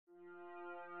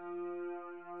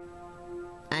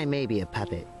I may be a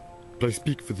puppet, but I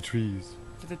speak for the trees.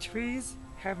 For the trees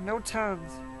have no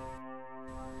tongues.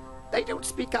 They don't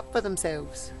speak up for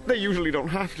themselves. They usually don't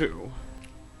have to.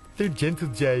 They're gentle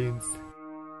giants.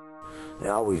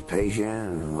 They're always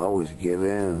patient and always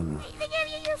giving. They give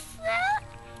you your fruit?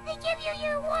 They give you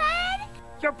your wood?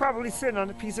 You're probably sitting on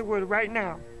a piece of wood right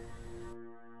now.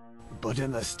 But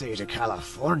in the state of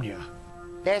California...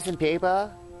 There's some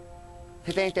people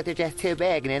who think that they're just too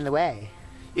big and in the way.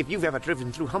 If you've ever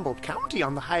driven through Humboldt County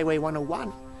on the Highway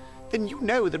 101, then you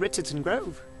know the Richardson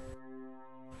Grove.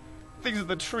 These are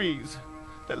the trees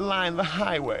that line the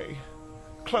highway,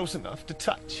 close enough to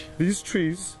touch. These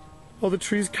trees are the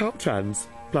trees Caltrans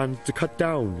plans to cut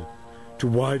down to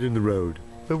widen the road.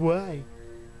 But why?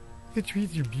 The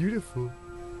trees are beautiful.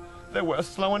 They're worth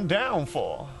slowing down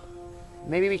for.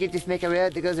 Maybe we could just make a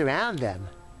road that goes around them.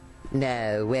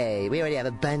 No way. We already have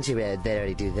a bunch of roads that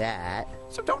already do that.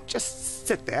 So don't just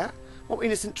sit there while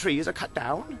innocent trees are cut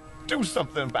down. Do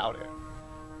something about it.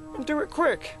 And do it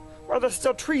quick, while there's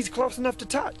still trees close enough to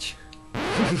touch. Whoa,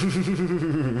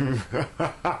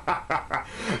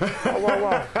 whoa,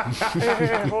 whoa.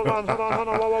 Hey, hold on,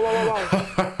 whoa, whoa,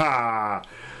 whoa.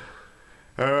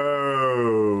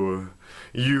 Oh,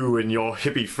 you and your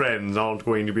hippie friends aren't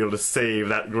going to be able to save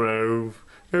that grove.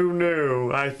 Oh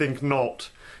no, I think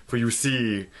not. For you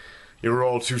see, you're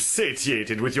all too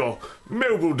satiated with your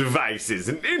mobile devices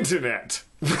and internet.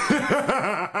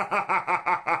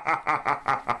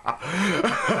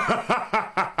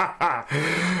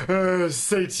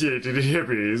 Satiated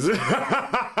hippies.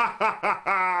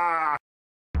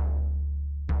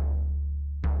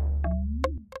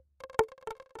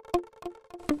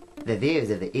 The views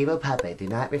of the evil puppet do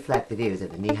not reflect the views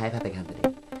of the Knee-High Puppet Company.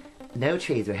 No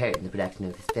trees were hurt in the production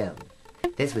of this film.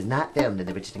 This was not filmed in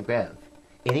the Richardson Grove.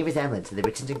 Any resemblance to the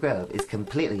Richardson Grove is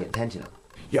completely intentional.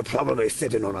 You're probably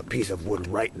sitting on a piece of wood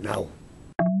right now.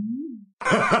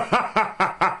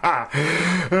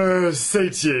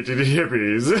 Satiated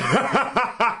hippies.